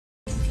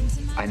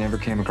I never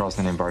came across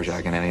the name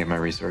Varjak in any of my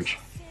research.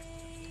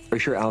 Are you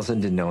sure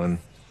Allison didn't know him?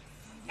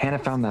 Hannah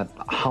found that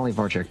Holly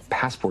Varjak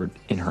passport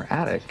in her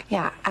attic.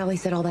 Yeah, Allie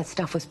said all that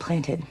stuff was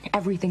planted.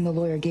 Everything the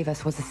lawyer gave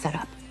us was a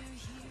setup.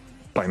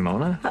 By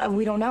Mona?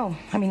 We don't know.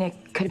 I mean,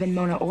 it could have been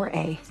Mona or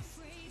A.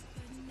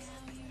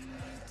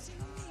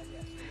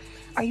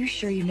 Are you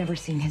sure you've never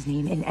seen his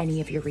name in any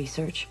of your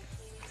research?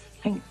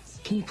 I mean,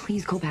 can you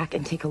please go back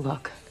and take a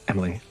look?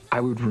 Emily,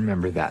 I would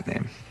remember that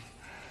name.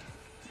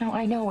 No,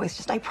 I know. It's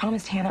just I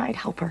promised Hannah I'd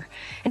help her.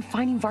 And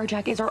finding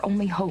Varjak is our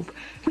only hope.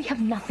 We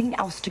have nothing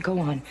else to go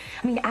on.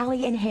 I mean,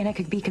 Allie and Hannah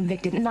could be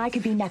convicted, and I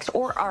could be next,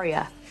 or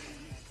Arya.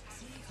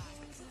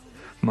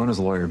 Mona's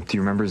lawyer, do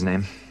you remember his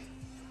name?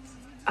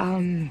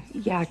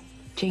 Yeah,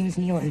 James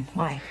Nealon.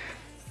 Why?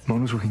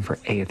 Mona was working for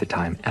A at the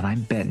time, and I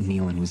bet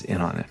Nealon was in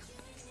on it.